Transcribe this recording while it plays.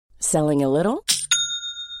Selling a little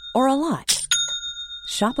or a lot?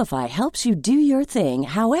 Shopify helps you do your thing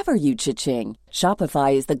however you cha-ching.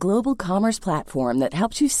 Shopify is the global commerce platform that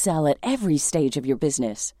helps you sell at every stage of your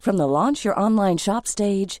business. From the launch your online shop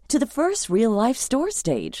stage to the first real-life store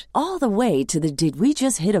stage, all the way to the did we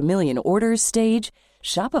just hit a million orders stage.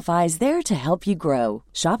 Shopify is there to help you grow.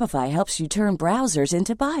 Shopify helps you turn browsers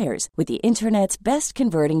into buyers with the internet's best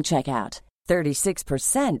converting checkout.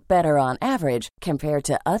 36% better on average compared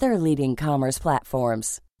to other leading commerce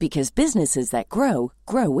platforms. Because businesses that grow,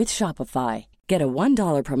 grow with Shopify. Get a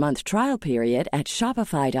 $1 per month trial period at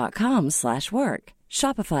shopify.com/work.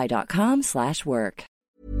 Shopify.com/work.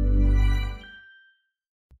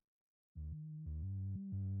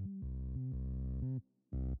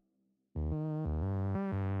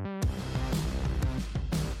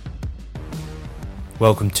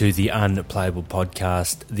 Welcome to the Unplayable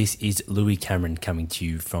Podcast. This is Louis Cameron coming to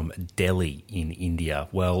you from Delhi in India.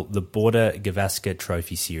 Well, the Border Gavaskar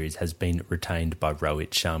Trophy Series has been retained by Rohit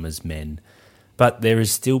Sharma's men, but there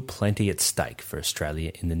is still plenty at stake for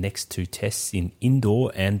Australia in the next two tests in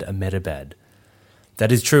Indore and Ahmedabad.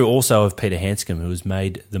 That is true also of Peter Handscomb, who has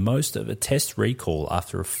made the most of a test recall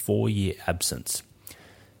after a 4-year absence.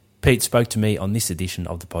 Pete spoke to me on this edition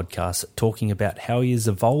of the podcast, talking about how he has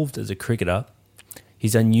evolved as a cricketer,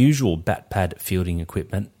 his unusual bat pad fielding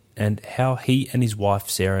equipment, and how he and his wife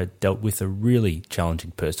Sarah dealt with a really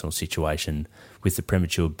challenging personal situation with the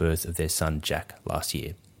premature birth of their son Jack last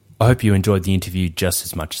year. I hope you enjoyed the interview just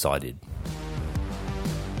as much as I did.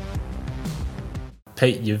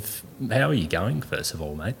 Pete, how are you going, first of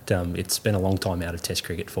all, mate? It's been a long time out of Test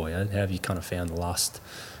cricket for you. How have you kind of found the last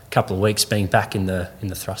couple of weeks being back in the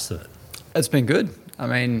thrust of it? It's been good. I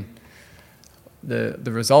mean, the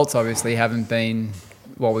results obviously haven't been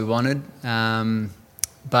what we wanted,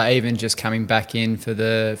 but even just coming back in for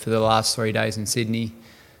the last 3 days in Sydney,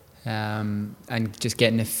 and just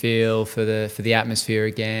getting a feel for the atmosphere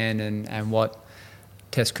again, and what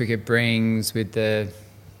Test cricket brings with the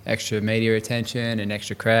extra media attention and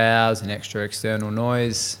extra crowds and extra external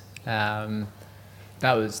noise. That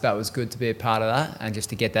was good to be a part of that, and just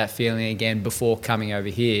to get that feeling again before coming over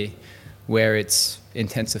here, where it's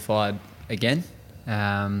intensified again.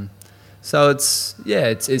 So it's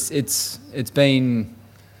been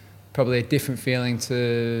probably a different feeling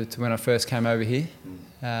to when I first came over here,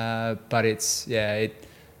 but it's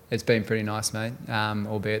been pretty nice, mate.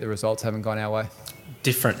 Albeit the results haven't gone our way.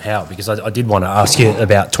 Different how? Because I did want to ask you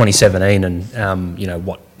about 2017 and how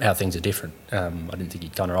things are different. I didn't think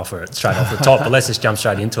you'd kind of offer it straight off the top, but let's just jump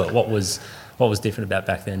straight into it. What was different about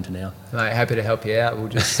back then to now? Mate, happy to help you out. We'll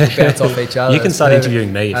just bounce off each other. You can start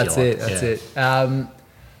interviewing me if you like. That's it.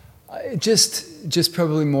 Just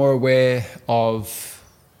probably more aware of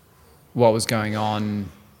what was going on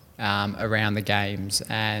around the games,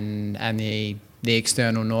 and the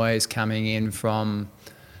external noise coming in from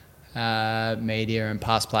media and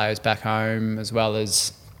past players back home, as well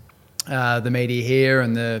as the media here,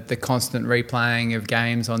 and the constant replaying of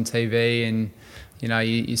games on TV. And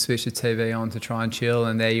you switch the TV on to try and chill,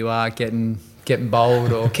 and there you are getting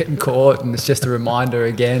bowled or getting caught, and it's just a reminder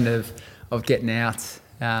again of getting out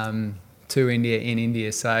to India in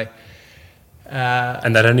India. So.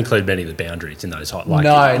 And they don't include many of the boundaries in those hot. No,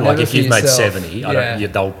 like if you've made yourself. 70,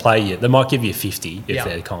 they'll play you. They might give you 50 if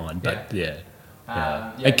they're kind, but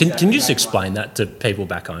And can you just explain that to people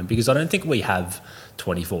back home? Because I don't think we have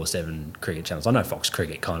 24/7 cricket channels. I know Fox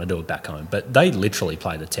Cricket kind of do it back home, but they literally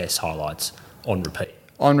play the Test highlights on repeat.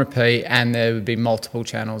 On repeat, and there would be multiple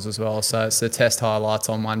channels as well. So it's the Test highlights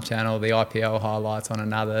on one channel, the IPL highlights on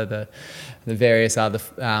another, the various other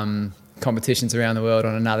competitions around the world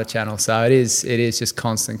on another channel. So it is just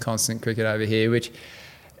constant cricket over here, which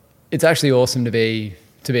it's actually awesome to be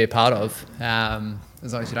a part of,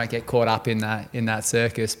 as long as you don't get caught up in that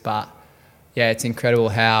circus. But yeah, it's incredible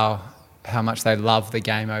how much they love the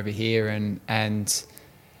game over here, and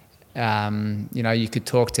you could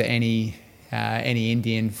talk to any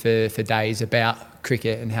Indian for days about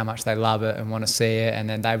cricket and how much they love it and want to see it, and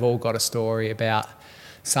then they've all got a story about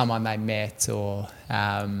someone they met, or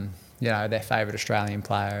their favourite Australian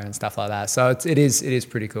player and stuff like that. So it is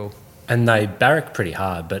pretty cool. And they barrack pretty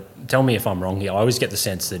hard, but tell me if I'm wrong here. I always get the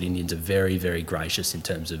sense that Indians are very, very gracious in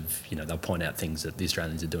terms of, they'll point out things that the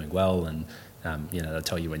Australians are doing well, and they'll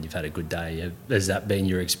tell you when you've had a good day. Has that been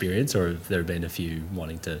your experience, or have there been a few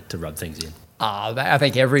wanting to rub things in? I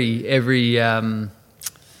think every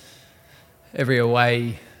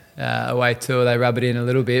away tour they rub it in a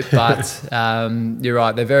little bit, but you're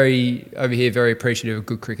right. They're very appreciative of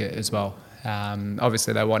good cricket as well.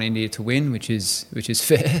 Obviously, they want India to win, which is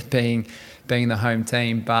fair, being the home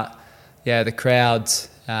team. But yeah, the crowds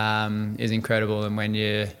is incredible. And when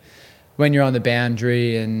you're on the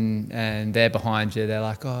boundary and they're behind you, they're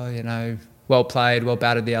like, oh, you know, well played, well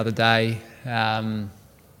batted the other day,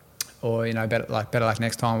 or, you know, better luck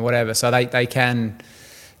next time, or whatever. So they can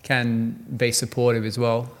be supportive as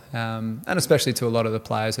well, and especially to a lot of the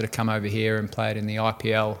players that have come over here and played in the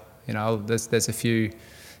IPL. You know, there's a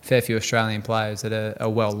fair few Australian players that are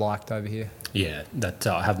well liked over here. Yeah, that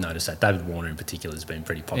I have noticed that. David Warner in particular has been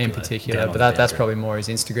pretty popular. In particular, but that's probably more his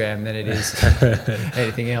Instagram than it is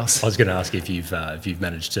anything else. I was going to ask if you've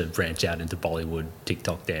managed to branch out into Bollywood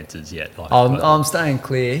TikTok dances yet. I'm staying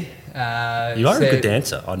clear. You are a good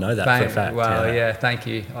dancer. I know that for a fact. Well, yeah, thank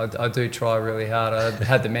you. I do try really hard. I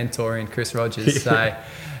had the mentor in Chris Rogers, so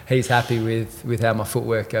he's happy with how my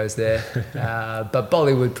footwork goes there. But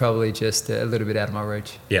Bollywood probably just a little bit out of my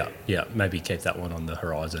reach. Yeah, maybe keep that one on the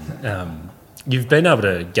horizon. You've been able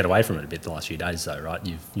to get away from it a bit the last few days, though, right?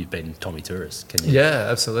 You've been Tommy Tourist, can you? Yeah,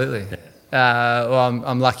 absolutely. Yeah. Well,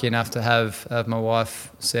 I'm lucky enough to have my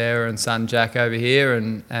wife Sarah and son Jack over here,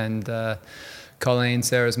 and Colleen,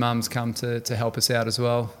 Sarah's mum's, come to help us out as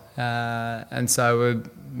well. And so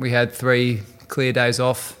we had 3 clear days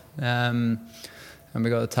off, and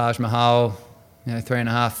we got the Taj Mahal,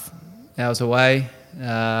 3.5 hours away,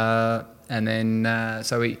 and then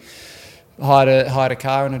so we hired a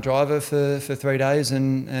car and a driver for 3 days,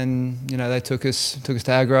 and they took us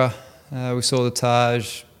to Agra. We saw the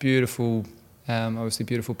Taj, beautiful, obviously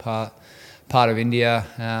beautiful part of India,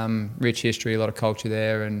 rich history, a lot of culture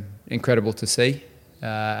there, and incredible to see.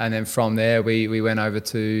 And then from there we went over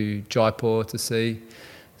to Jaipur to see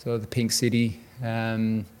sort of the Pink City,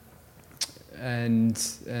 and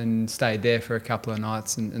stayed there for a couple of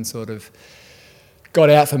nights and sort of got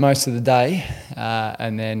out for most of the day,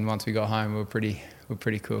 and then once we got home, we were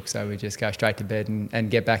pretty cooked, so we just go straight to bed and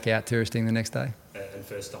get back out touristing the next day. And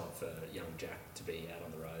first time for young Jack to be out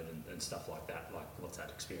on the road and stuff like that. Like, what's that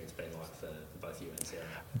experience been like for both you and Sarah?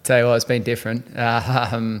 I'll tell you what, it's been different.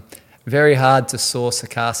 Very hard to source a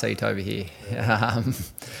car seat over here.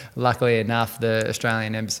 Luckily enough, the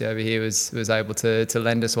Australian embassy over here was able to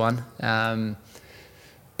lend us one.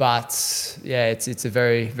 But yeah, it's a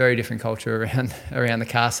very, very different culture around the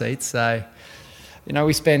car seats. So, we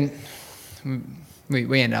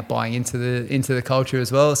ended up buying into the culture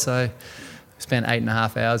as well. So we spent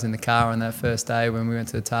 8.5 hours in the car on that first day when we went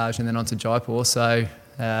to the Taj and then on to Jaipur. So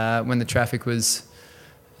when the traffic was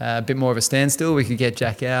a bit more of a standstill, we could get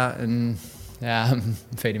Jack out and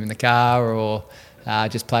feed him in the car, or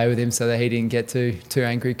just play with him so that he didn't get too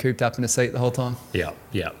angry, cooped up in a seat the whole time. Yeah,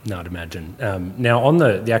 no, I'd imagine. Now, on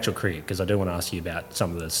the actual cricket, because I do want to ask you about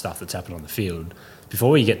some of the stuff that's happened on the field. Before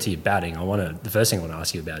we get to your batting, the first thing I want to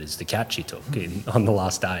ask you about is the catch you took on the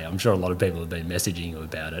last day. I'm sure a lot of people have been messaging you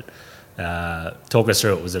about it. Talk us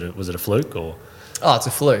through it. Was it a fluke or? Oh, it's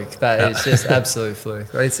a fluke. It's just absolute fluke.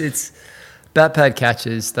 It's bat pad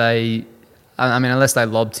catches. Unless they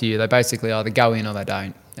lob to you, they basically either go in or they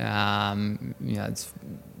don't.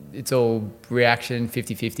 It's all reaction,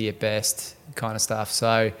 50-50 at best kind of stuff.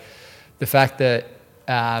 So the fact that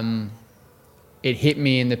it hit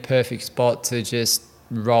me in the perfect spot to just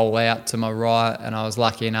roll out to my right, and I was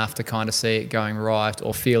lucky enough to kind of see it going right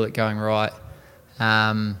or feel it going right,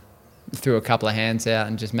 threw a couple of hands out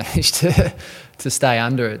and just managed to stay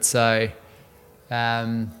under it. So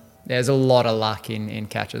there's a lot of luck in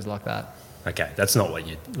catches like that. Okay, that's not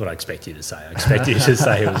what I expect you to say. I expect you to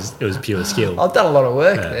say it was pure skill. I've done a lot of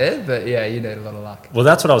work there, but yeah, you need a lot of luck. Well,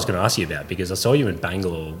 that's what I was going to ask you about, because I saw you in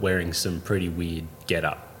Bangalore wearing some pretty weird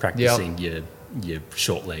get-up, practicing your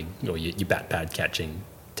short leg or your bat pad catching.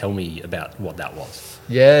 Tell me about what that was.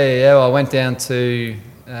 Yeah. Well, I went down to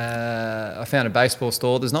I found a baseball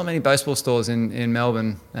store. There's not many baseball stores in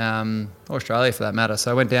Melbourne, or Australia for that matter. So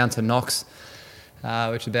I went down to Knox,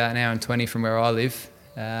 which is about an hour and 20 from where I live.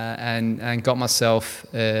 And got myself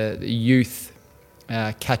youth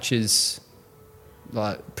catches,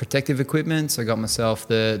 like protective equipment. So I got myself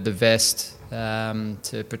the vest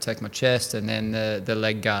to protect my chest, and then the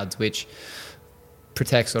leg guards, which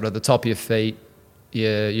protect sort of the top of your feet,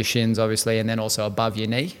 your shins obviously, and then also above your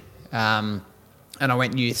knee. And I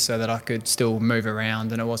went youth so that I could still move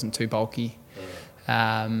around and it wasn't too bulky.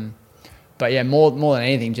 But yeah, more than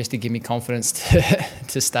anything, just to give me confidence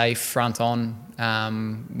to stay front on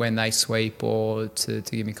when they sweep, or to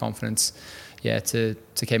give me confidence, to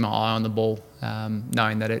keep my eye on the ball,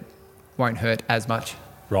 knowing that it won't hurt as much.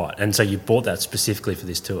 Right, and so you bought that specifically for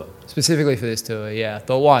this tour? Specifically for this tour, yeah. I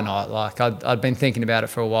thought, why not? Like, I'd been thinking about it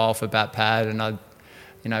for a while for bat pad, and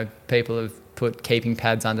people have put keeping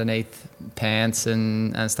pads underneath pants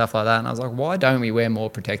and stuff like that, and I was like, why don't we wear more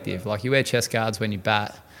protective? Like, you wear chest guards when you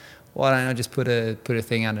bat. why don't I just put a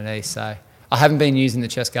thing underneath? So I haven't been using the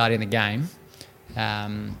chest guard in the game. I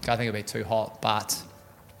think it'd be too hot, but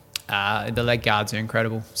the leg guards are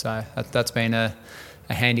incredible. So that's been a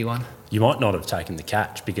handy one. You might not have taken the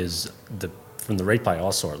catch because from the replay I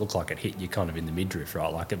saw, it looked like it hit you kind of in the midriff,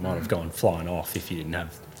 right? Like it might have gone flying off if you didn't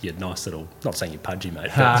have your nice little, not saying you're pudgy,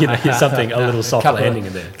 mate, but you're something, a little soft landing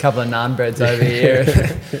in there. A couple of naan breads over here.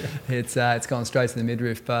 It's gone straight to the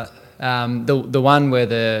midriff. But the one where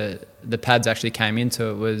the pads actually came into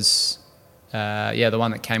it was, the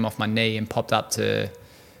one that came off my knee and popped up to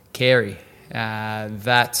Carey.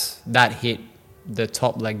 That hit the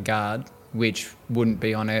top leg guard, which wouldn't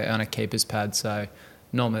be on a keeper's pad. So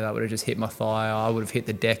normally that would have just hit my thigh. I would have hit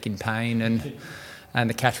the deck in pain, and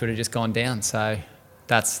the catch would have just gone down. So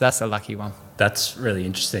that's a lucky one. That's really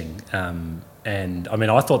interesting. And I mean,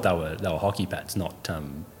 I thought they were hockey pads, not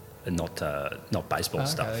baseball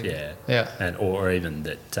stuff. Yeah. And or even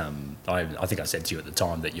that. I think I said to you at the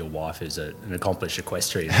time that your wife is an accomplished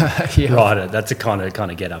equestrian rider. That's a kind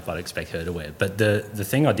of get up I'd expect her to wear. But the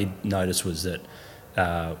thing I did notice was that.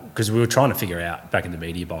 Because we were trying to figure out back in the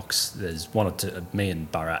media box, there's one or two, me and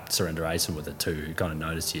Bharat Surenderaisen were the two who kind of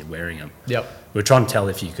noticed you wearing them. Yep. We were trying to tell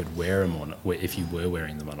if you could wear them or not, if you were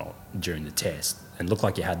wearing them or not during the test, and it looked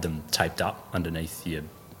like you had them taped up underneath your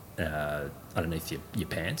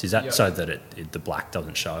pants. Is that so that the black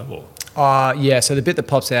doesn't show? Or so the bit that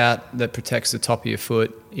pops out that protects the top of your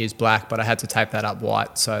foot is black, but I had to tape that up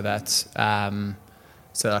white so that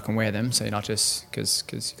I can wear them. So you're not just because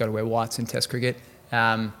you've got to wear whites in Test cricket.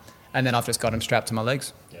 And then I've just got them strapped to my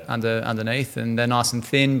legs underneath, and they're nice and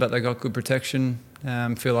thin, but they've got good protection.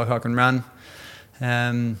 Feel like I can run.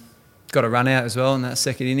 Got a run out as well in that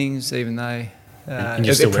second innings, even though. And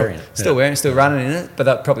you're still wearing it. Still running in it, but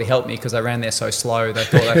that probably helped me because I ran there so slow. They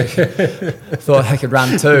thought they could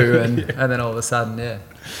run too, and then all of a sudden, it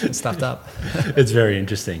stuffed up. It's very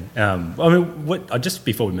interesting. I mean, just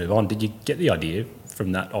before we move on, did you get the idea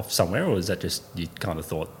from that off somewhere, or is that just you kind of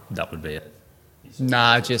thought that would be it?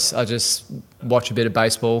 Nah, I just watch a bit of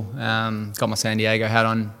baseball. Got my San Diego hat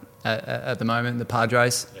on at the moment, the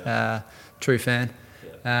Padres. True fan.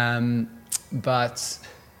 But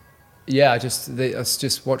I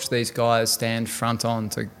just watch these guys stand front on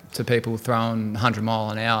to people throwing 100 mile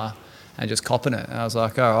an hour and just copping it. And I was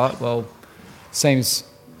like, all right, well, seems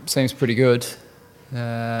pretty good.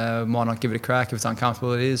 Why not give it a crack? If it's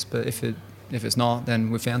uncomfortable, it is. But if it's not,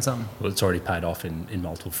 then we found something. Well, it's already paid off in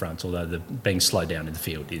multiple fronts, although being slowed down in the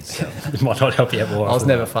field might not help you out more. I was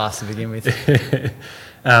never fast to begin with.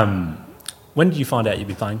 When did you find out you'd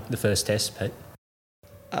be playing the first test, Pete?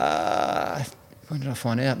 When did I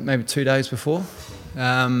find out? Maybe 2 days before.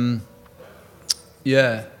 I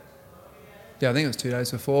think it was 2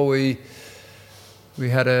 days before. We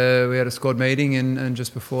had a squad meeting, and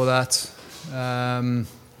just before that, Tony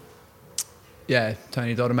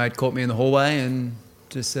Dottermaid caught me in the hallway and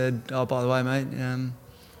just said, "Oh, by the way, mate,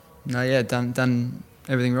 done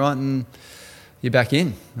everything right, and you're back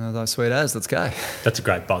in." And I was like, "Sweet as, let's go." That's a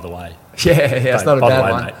great, by the way. Yeah, it's not a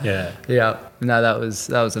bad one. Mate. Yeah. No, that was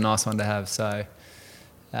a nice one to have. So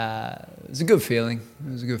it was a good feeling.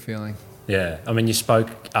 Yeah, I mean, you spoke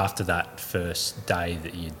after that first day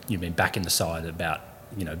that you've been back in the side about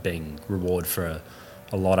being rewarded for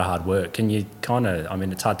a lot of hard work. Can you kind of, I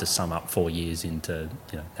mean, it's hard to sum up 4 years into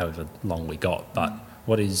however long we got, but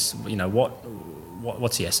what's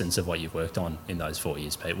the essence of what you've worked on in those 4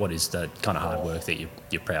 years, Pete? What is the kind of hard work that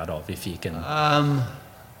you're proud of, if you can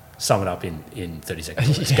sum it up in 30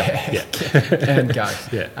 seconds? Let's go. Yeah. And go.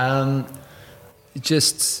 Yeah.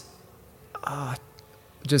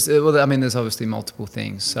 There's obviously multiple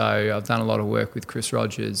things. So I've done a lot of work with Chris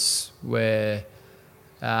Rogers where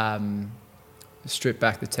stripped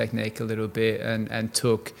back the technique a little bit and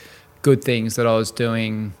took good things that I was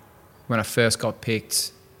doing when I first got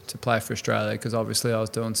picked to play for Australia, because obviously I was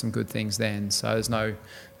doing some good things then. So there's no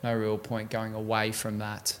real point going away from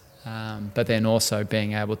that. But then also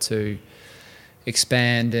being able to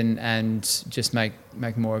expand and just make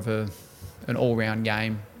more of an all-round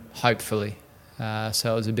game, hopefully.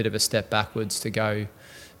 So it was a bit of a step backwards to go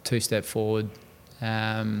 2 steps forward.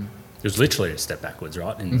 It was literally a step backwards,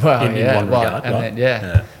 right? In one regard, and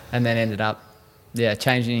right? And then ended up,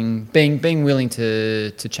 changing, being willing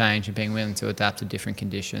to change and being willing to adapt to different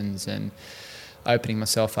conditions and opening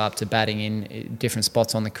myself up to batting in different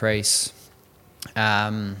spots on the crease,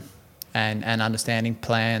 and understanding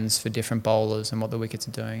plans for different bowlers and what the wickets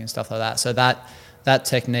are doing and stuff like that. So that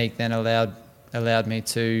technique then allowed me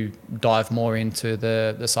to dive more into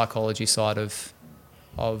the psychology side of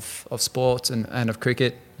sports and of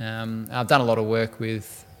cricket. I've done a lot of work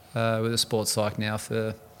with a sports psych now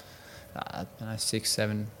for I don't know,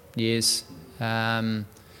 6-7 years, and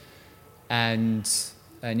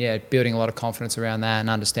yeah, building a lot of confidence around that and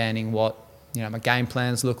understanding what my game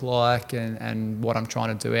plans look like and what I'm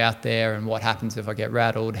trying to do out there and what happens if I get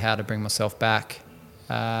rattled, how to bring myself back,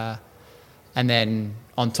 and then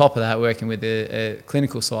on top of that, working with a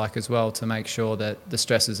clinical psych as well to make sure that the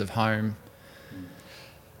stresses of home.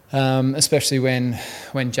 Especially when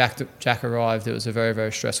Jack arrived, it was a very,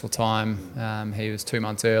 very stressful time. He was 2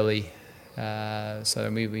 months early,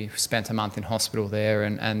 so we spent a month in hospital there,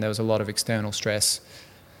 and there was a lot of external stress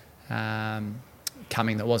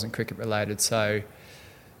coming that wasn't cricket related. So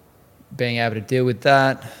being able to deal with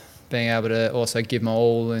that, being able to also give my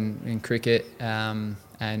all in cricket, and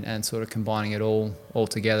sort of combining it all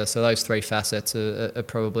together. So those three facets are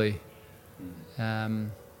probably.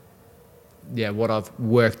 What I've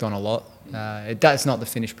worked on a lot. It's not the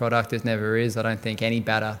finished product. It never is. I don't think any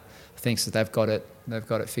batter thinks that they've got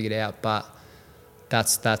it figured out. But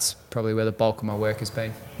that's probably where the bulk of my work has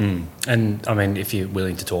been. And I mean, if you're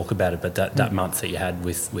willing to talk about it, but that month that you had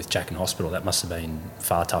with Jack in hospital, that must have been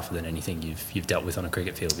far tougher than anything you've dealt with on a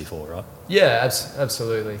cricket field before, right? Yeah,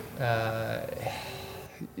 absolutely.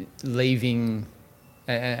 Leaving,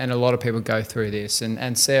 and a lot of people go through this,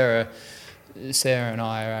 and Sarah and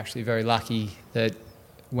I are actually very lucky that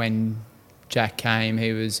when Jack came,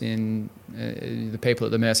 he was in the people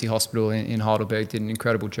at the Mercy Hospital in Heidelberg did an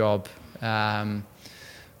incredible job.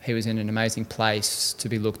 He was in an amazing place to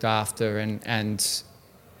be looked after, and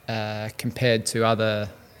compared to other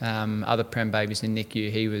Prem babies in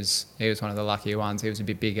NICU, he was one of the luckier ones. He was a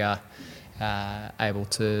bit bigger, able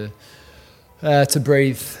to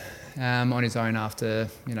breathe on his own after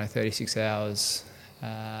 36 hours.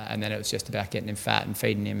 And then it was just about getting him fat and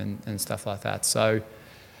feeding him and stuff like that. So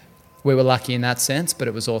we were lucky in that sense, but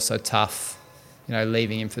it was also tough,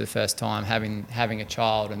 leaving him for the first time, having a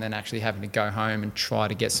child, and then actually having to go home and try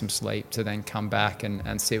to get some sleep to then come back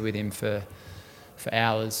and sit with him for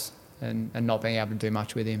hours and not being able to do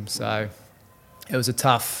much with him. So it was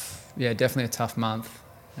definitely a tough month.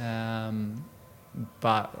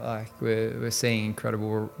 But we're seeing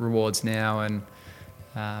incredible rewards now, and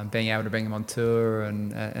being able to bring him on tour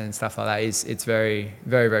and stuff like that it's very,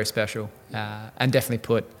 very, very special, and definitely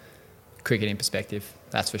put cricket in perspective,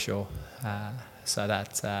 that's for sure. So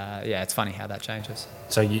that's it's funny how that changes.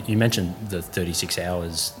 So you mentioned the 36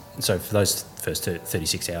 hours. So for those first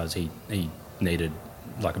 36 hours, he needed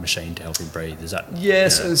like a machine to help him breathe. Is that?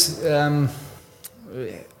 Yes, it was, I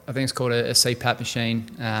think it's called a CPAP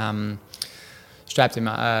machine. Strapped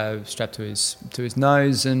to his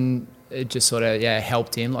nose, and it just sort of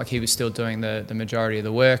helped him. Like, he was still doing the majority of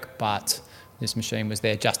the work, but this machine was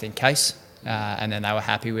there just in case. And then they were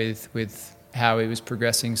happy with how he was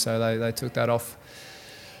progressing, so they took that off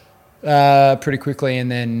pretty quickly,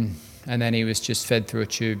 and then he was just fed through a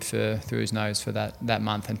tube through his nose for that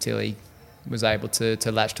month until he was able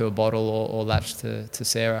to latch to a bottle or latch to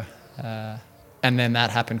Sarah. And then that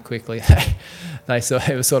happened quickly.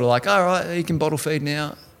 It was sort of like, all right, you can bottle feed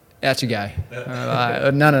now. Out you go.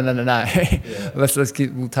 Like, no. Yeah.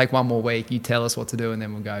 We'll take one more week. You tell us what to do, and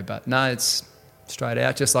then we'll go. But no, it's straight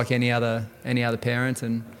out, just like any other parent,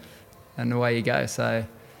 and away you go. So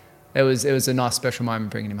it was a nice special moment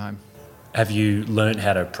bringing him home. Have you learnt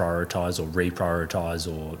how to prioritise or reprioritise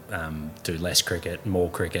or do less cricket, more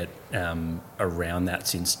cricket around that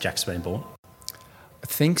since Jack's been born? I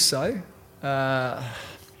think so.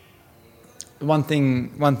 One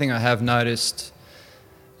thing I have noticed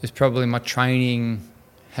is probably my training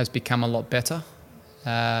has become a lot better.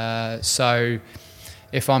 So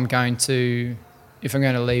if I'm going to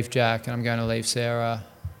leave Jack and I'm going to leave Sarah,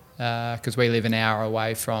 because we live an hour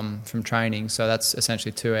away from training, so that's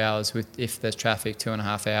essentially 2 hours with, if there's traffic,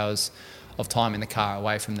 2.5 hours of time in the car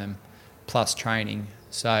away from them, plus training.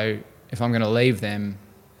 So if I'm going to leave them,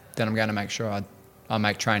 then I'm going to make sure I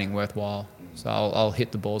make training worthwhile. So I'll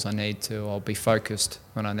hit the balls I need to. I'll be focused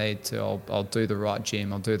when I need to. I'll do the right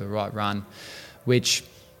gym. I'll do the right run, which,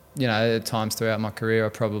 at times throughout my career, I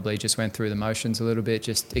probably just went through the motions a little bit,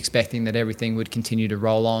 just expecting that everything would continue to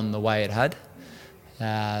roll on the way it had.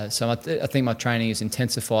 So I think my training is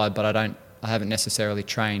intensified, but I haven't necessarily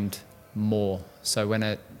trained more. So when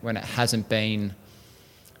it hasn't been,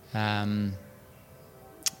 I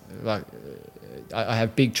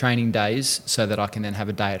have big training days so that I can then have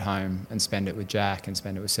a day at home and spend it with Jack and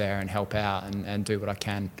spend it with Sarah and help out and do what I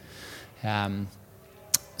can.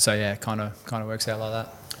 So yeah, it kind of works out like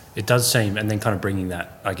that. It does seem, and then kind of bringing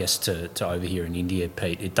that, I guess, to over here in India,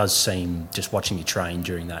 Pete, it does seem, just watching you train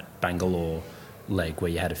during that Bangalore leg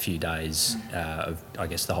where you had a few days of, I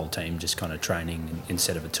guess, the whole team just kind of training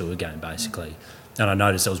instead of a tour game, basically. And I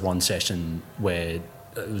noticed there was one session where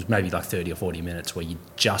it was maybe like 30 or 40 minutes where you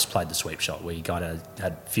just played the sweep shot, where you had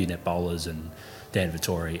a few net bowlers and Dan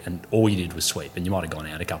Vittori, and all you did was sweep, and you might have gone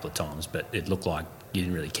out a couple of times, but it looked like you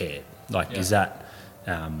didn't really care. Like, is that,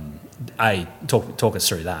 A, talk us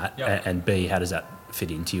through that, and B, how does that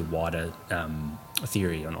fit into your wider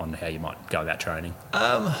theory on how you might go about training?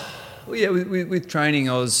 With training,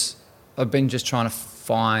 I've been just trying to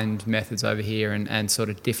find methods over here and sort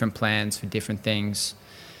of different plans for different things.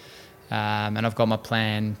 And I've got my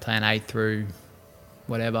plan A through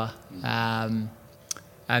whatever.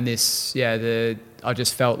 And this, I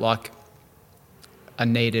just felt like I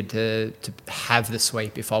needed to have the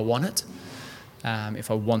sweep if I want it, if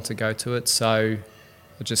I want to go to it. So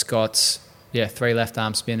I just got, 3 left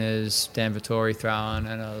arm spinners, Dan Vittori throwing,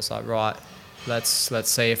 and I was like, right, let's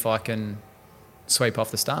see if I can sweep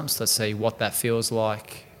off the stumps. Let's see what that feels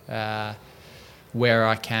like, where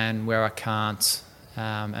I can, where I can't,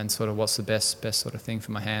 and sort of what's the best sort of thing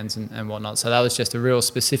for my hands and whatnot. So that was just a real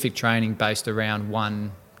specific training based around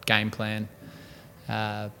one game plan.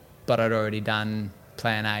 But I'd already done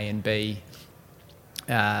plan A and B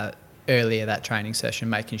earlier that training session,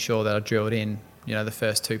 making sure that I drilled in, the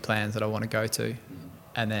first 2 plans that I want to go to,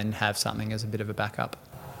 and then have something as a bit of a backup.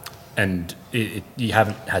 And you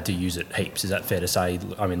haven't had to use it heaps, is that fair to say?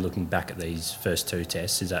 I mean, looking back at these first 2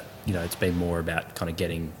 tests, is that, it's been more about kind of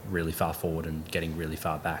getting really far forward and getting really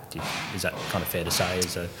far back? Is that kind of fair to say?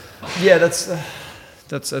 Yeah, that's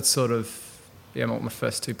sort of what my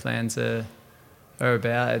first 2 plans are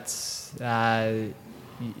about. It's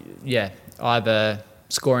either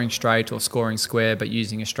scoring straight or scoring square, but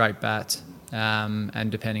using a straight bat.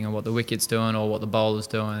 And depending on what the wicket's doing or what the bowler's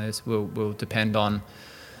doing, will depend on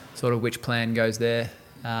sort of which plan goes there.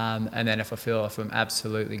 And then if I feel like I'm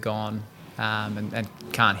absolutely gone and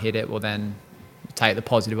can't hit it, well then take the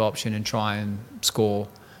positive option and try and score,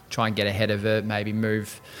 try and get ahead of it, maybe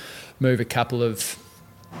move a couple of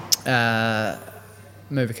close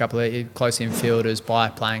infielders by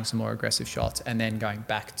playing some more aggressive shots, and then going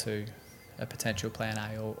back to a potential plan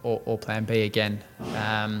A or plan B again.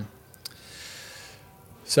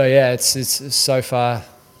 It's so far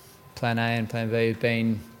plan A and plan B have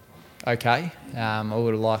been okay. I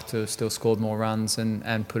would have liked to have still scored more runs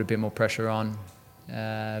and put a bit more pressure on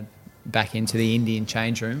back into the Indian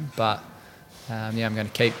change room, but I'm going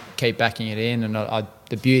to keep backing it in. And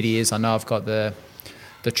the beauty is I know I've got the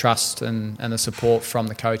trust and the support from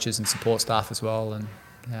the coaches and support staff as well, and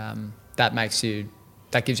that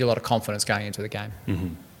gives you a lot of confidence going into the game.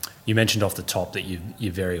 Mm-hmm. You mentioned off the top that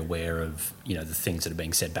you're very aware of the things that are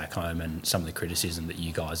being said back home and some of the criticism that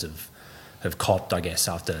you guys have copped, I guess,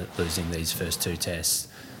 after losing these first 2 tests.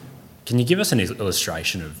 Can you give us an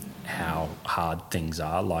illustration of how hard things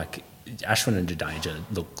are? Like, Ashwin and Jadeja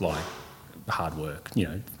look like hard work.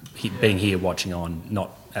 Being here watching on,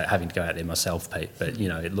 not having to go out there myself, Pete, but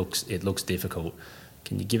it looks difficult.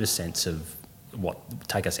 Can you give a sense of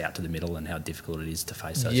take us out to the middle and how difficult it is to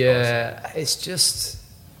face those guys? Yeah, it's just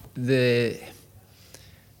the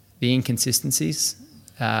inconsistencies.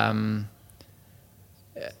 Ashwin,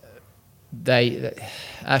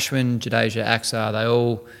 Jadeja, Axar, they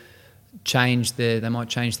all they might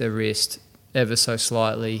change their wrist ever so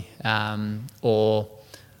slightly, or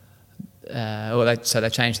they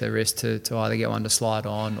change their wrist to either get one to slide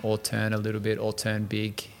on or turn a little bit or turn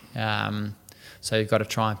big. So you've got to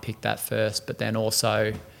try and pick that first, but then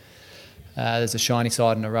also there's a shiny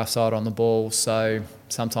side and a rough side on the ball. So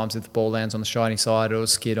sometimes if the ball lands on the shiny side, it'll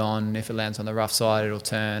skid on. If it lands on the rough side, it'll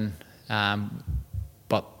turn.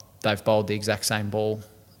 But they've bowled the exact same ball.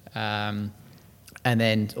 And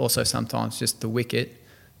then also sometimes just the wicket,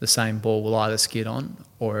 the same ball will either skid on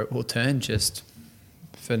or it will turn just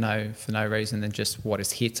for no reason than just what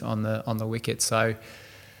is hit on the wicket. So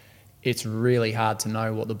it's really hard to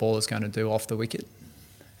know what the ball is going to do off the wicket.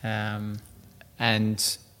 And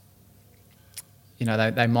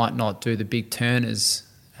they might not do the big turners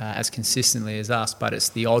as consistently as us, but it's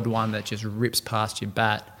the odd one that just rips past your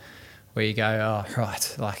bat where you go, oh,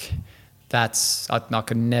 right, like I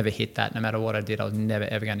could never hit that. No matter what I did, I was never,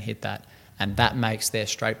 ever going to hit that. And that makes their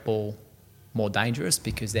straight ball more dangerous,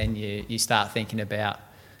 because then you start thinking about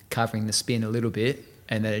covering the spin a little bit,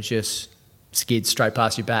 and then it just skids straight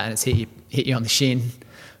past your bat and it's hit you on the shin,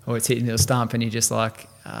 or it's hitting the stump, and you're just like,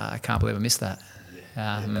 I can't believe I missed that.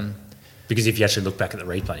 Because if you actually look back at the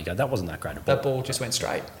replay, you go, that wasn't that great a ball. That ball just went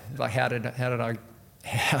straight. Like, how did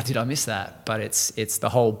I miss that? But it's the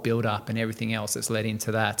whole build up and everything else that's led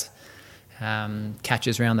into that.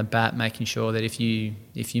 Catches around the bat, making sure that if you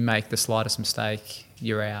make the slightest mistake,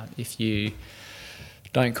 you're out. If you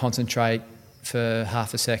don't concentrate for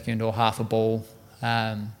half a second or half a ball,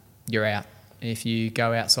 you're out. If you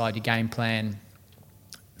go outside your game plan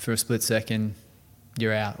for a split second,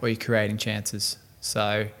 you're out, or you're creating chances.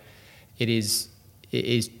 So it is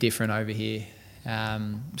different over here.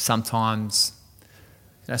 Sometimes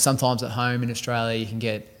at home in Australia you can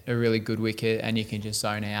get a really good wicket and you can just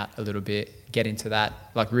zone out a little bit, get into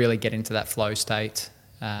that flow state,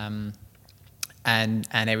 and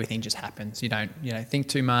everything just happens. You don't think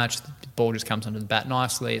too much. The ball just comes onto the bat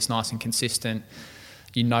nicely. It's nice and consistent.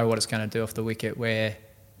 You know what it's going to do off the wicket, where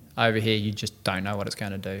over here you just don't know what it's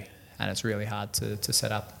going to do, and it's really hard to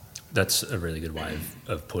set up. That's a really good way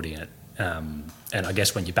of putting it. And I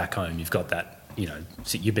guess when you're back home, you've got that,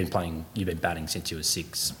 you've been batting since you were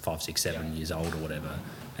 5, 6, 7 years old or whatever,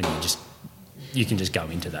 and you can just go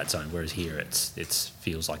into that zone. Whereas here, it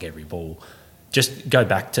feels like every ball. Just go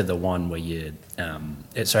back to the one where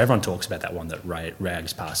so everyone talks about that one that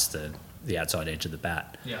rags past the outside edge of the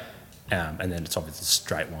bat. Yeah. And then it's obviously a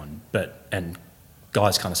straight one. And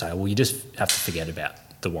guys kind of say, well, you just have to forget about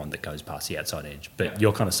the one that goes past the outside edge. But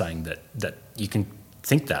you're kind of saying that you can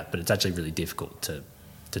think that, but it's actually really difficult to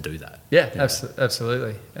do that. Yeah,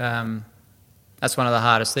 absolutely. That's one of the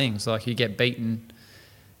hardest things. Like, you get beaten,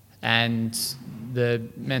 and the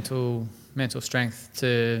mental strength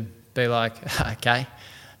to be like, okay,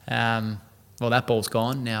 well, that ball's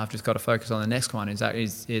gone. Now I've just got to focus on the next one. It's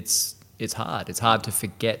hard. It's hard to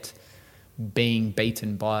forget being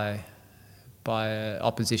beaten by an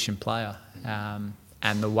opposition player,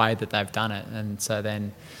 and the way that they've done it. And so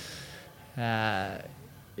then,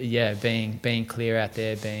 being clear out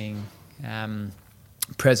there, being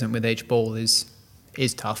present with each ball is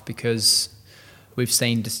tough, because we've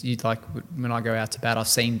seen, like when I go out to bat, I've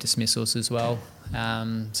seen dismissals as well.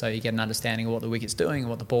 So you get an understanding of what the wicket's doing and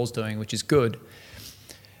what the ball's doing, which is good.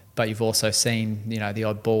 But you've also seen, the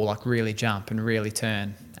odd ball like really jump and really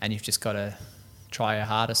turn, and you've just got to try your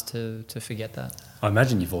hardest to forget that. I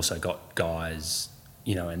imagine you've also got guys,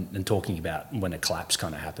 and talking about when a collapse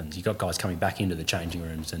kind of happens, you've got guys coming back into the changing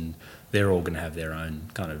rooms, and they're all going to have their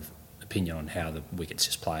own kind of opinion on how the wicket's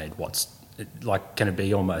just played. Can it be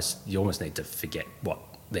you almost need to forget what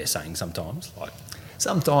they're saying sometimes?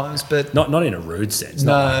 Sometimes, but not in a rude sense.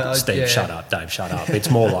 No, not like, Steve, shut up, Dave, shut up. It's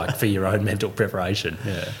more like for your own mental preparation.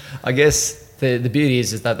 Yeah. I guess the beauty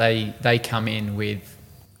is that they come in with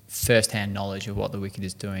first-hand knowledge of what the wicket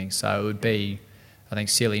is doing. So it would be, I think,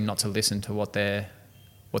 silly not to listen to what they're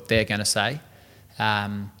going to say,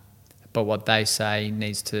 but what they say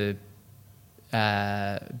needs to.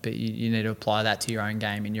 But you need to apply that to your own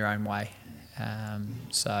game in your own way.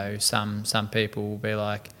 So some people will be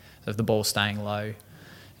like, if the ball's staying low,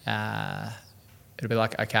 it'll be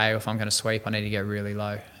like, okay, if I'm going to sweep, I need to get really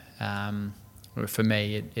low. For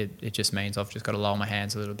me, it just means I've just got to lower my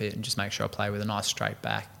hands a little bit and just make sure I play with a nice straight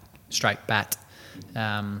bat,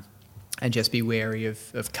 and just be wary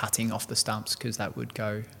of cutting off the stumps, because that would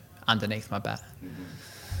go underneath my bat.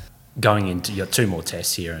 Going into your 2 more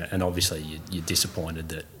tests here, and obviously you're disappointed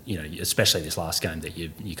that, especially this last game, that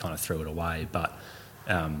you kind of threw it away, but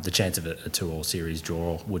the chance of a 2-all series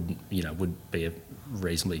draw would be a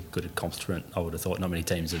reasonably good accomplishment. I would have thought. Not many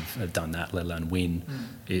teams have done that, let alone win.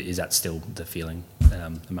 Is that still the feeling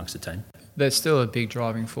amongst the team? There's still a big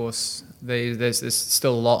driving force. There's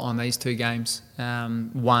still a lot on these 2 games.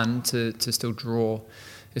 One, to still draw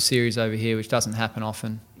a series over here, which doesn't happen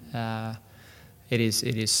often. It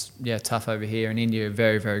is tough over here, and India are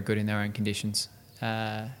very, very good in their own conditions.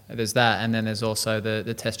 There's that, and then there's also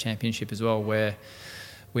the Test Championship as well, where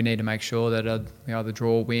we need to make sure that we either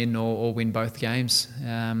draw, win, or win both games,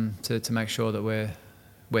 to make sure that we're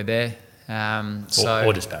there.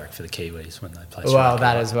 Or just barrack for the Kiwis when they play. Well,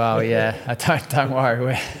 that as well, yeah. Don't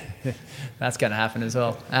worry, that's going to happen as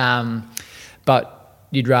well. But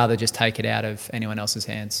you'd rather just take it out of anyone else's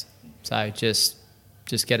hands. So just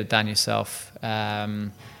get it done yourself.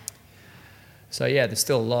 There's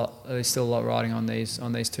still a lot riding on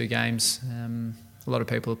these 2 games. A lot of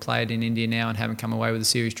people have played in India now and haven't come away with a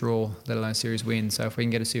series draw, let alone a series win. So if we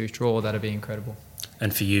can get a series draw, that'd be incredible.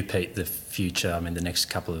 And for you, Pete, the future, the next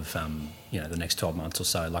couple of, the next 12 months or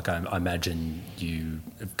so, I imagine you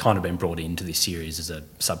have kind of been brought into this series as a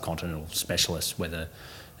subcontinental specialist, whether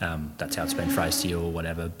that's how it's been phrased to you or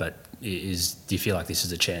whatever, but do you feel like this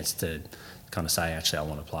is a chance to kind of say, actually, I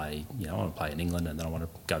want to play in England, and then I want to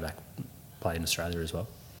go back and play in Australia as well?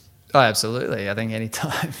 Oh, absolutely. I think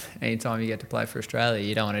anytime you get to play for Australia,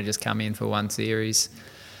 you don't want to just come in for one series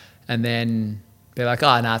and then be like,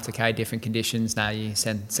 oh, no, it's okay, different conditions. Now you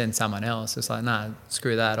send someone else. It's like, no,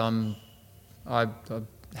 screw that. I've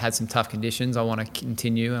had some tough conditions. I want to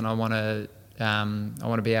continue, and I want to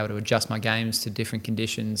be able to adjust my games to different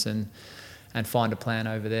conditions, and find a plan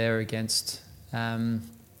over there against some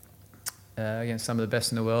of the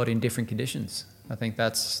best in the world in different conditions. I think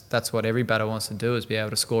that's what every batter wants to do, is be able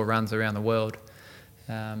to score runs around the world,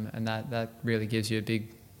 and that really gives you a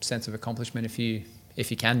big sense of accomplishment if you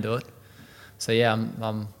can do it. So yeah,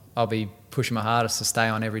 I'll be pushing my hardest to stay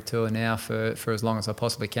on every tour now for as long as I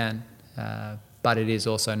possibly can. But it is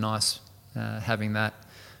also nice having that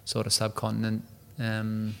sort of subcontinent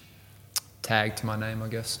tag to my name, I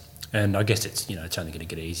guess. And I guess it's only going to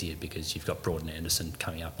get easier because you've got Broad and Anderson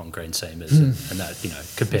coming up on green seamers, and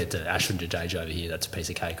that compared to Ashwin Jadeja over here, that's a piece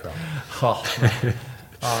of cake, right?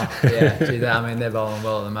 Yeah, they're bowling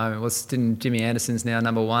well at the moment. Didn't Jimmy Anderson's now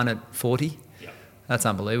number 1 at 40? Yep. That's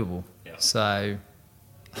unbelievable. Yep. So,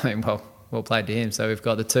 well played to him. So we've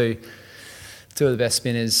got the two of the best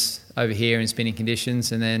spinners over here in spinning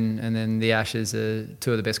conditions, and then the Ashes are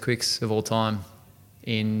 2 of the best quicks of all time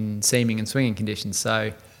in seaming and swinging conditions.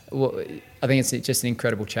 So I think it's just an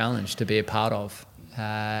incredible challenge to be a part of,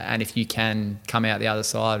 and if you can come out the other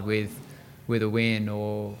side with a win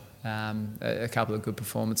or a couple of good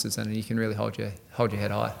performances, then you can really hold your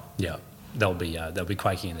head high. Yeah. They'll be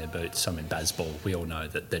quaking in their boots. I mean, baseball, we all know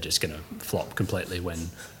that they're just going to flop completely when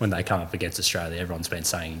they come up against Australia. Everyone's been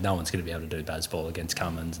saying no one's going to be able to do baseball against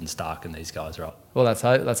Cummins and Stark and these guys, right? Well, let's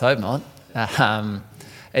hope not.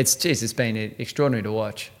 It's been extraordinary to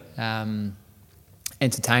watch.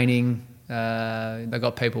 Entertaining. They've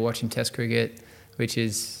got people watching Test cricket, which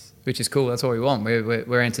is cool. That's what we want.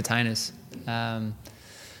 We're entertainers.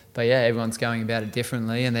 But yeah, everyone's going about it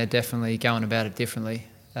differently, and they're definitely going about it differently.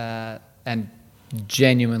 And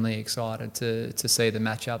genuinely excited to see the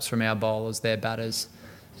matchups from our bowlers, their batters,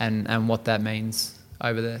 and what that means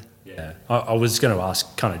over there. Yeah, I was going to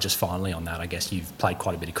ask, kind of just finally on that, I guess you've played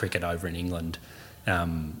quite a bit of cricket over in England. I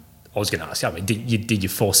was going to ask, did you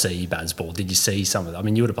foresee baseball? Did you see some of that? I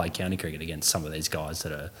mean, you would have played county cricket against some of these guys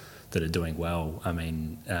that are doing well. I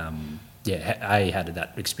mean, how did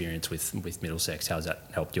that experience with Middlesex? How's that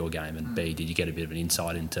helped your game? And B, did you get a bit of an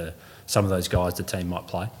insight into some of those guys the team might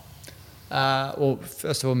play? Well,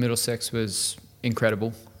 first of all, Middlesex was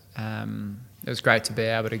incredible. It was great to be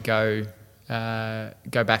able to go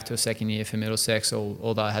back to a second year for Middlesex,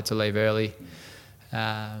 although I had to leave early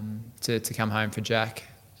to come home for Jack.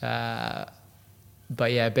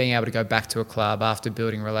 But yeah, being able to go back to a club after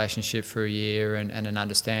building a relationship for a year and an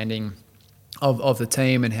understanding of the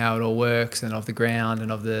team and how it all works, and of the ground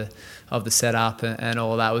and of the setup and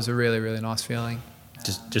all that was a really, really nice feeling.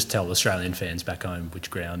 Just tell Australian fans back home which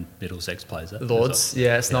ground Middlesex plays at. Lords,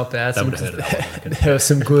 it's not bad. They would have heard of that. There were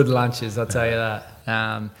some good lunches, I'll tell you that.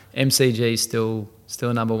 MCG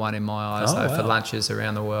still number 1 in my eyes for lunches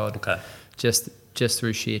around the world. Okay. Just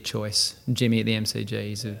through sheer choice. Jimmy at the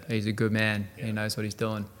MCG, he's a good man. Yeah. He knows what he's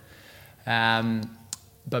doing.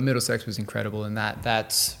 But Middlesex was incredible, and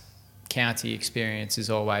that county experience is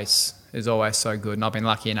always so good. And I've been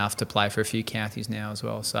lucky enough to play for a few counties now as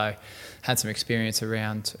well. So had some experience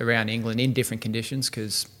around England in different conditions,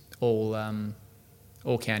 because all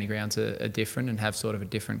county grounds are different and have sort of a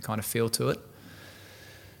different kind of feel to it.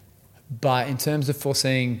 But in terms of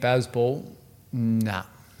foreseeing baseball, nah.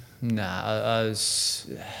 I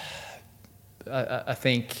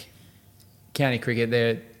think county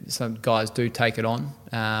cricket, some guys do take it on,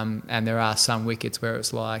 and there are some wickets where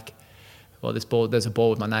it's like, well, there's a ball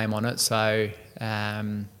with my name on it, so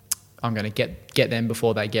I'm going to get them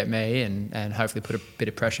before they get me, and hopefully put a bit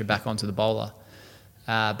of pressure back onto the bowler,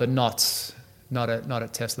 but not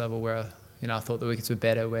at Test level where I thought the wickets were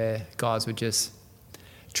better, where guys would just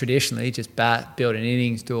traditionally just bat, build an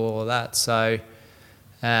innings, do all of that. So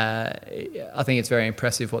I think it's very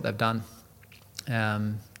impressive what they've done,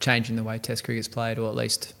 changing the way Test cricket's played, or at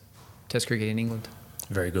least Test cricket in England.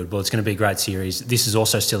 Very good. Well, it's going to be a great series. This is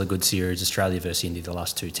also still a good series. Australia versus India, the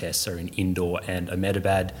last 2 tests are in Indore and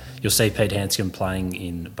Ahmedabad. You'll see Pete Handscomb playing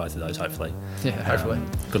in both of those, hopefully. Yeah, hopefully.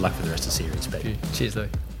 Good luck for the rest of the series, Pete. Cheers, Lou.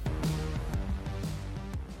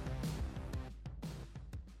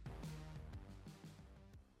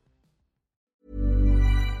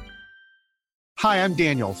 Hi, I'm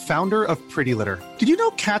Daniel, founder of Pretty Litter. Did you know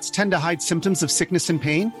cats tend to hide symptoms of sickness and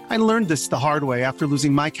pain? I learned this the hard way after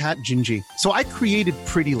losing my cat, Gingy. So I created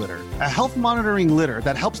Pretty Litter, a health monitoring litter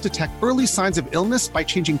that helps detect early signs of illness by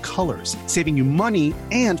changing colors, saving you money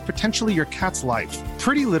and potentially your cat's life.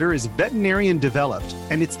 Pretty Litter is veterinarian developed,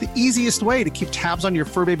 and it's the easiest way to keep tabs on your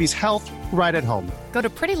fur baby's health right at home. Go to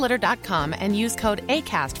prettylitter.com and use code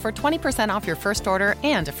ACAST for 20% off your first order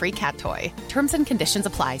and a free cat toy. Terms and conditions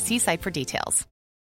apply. See site for details.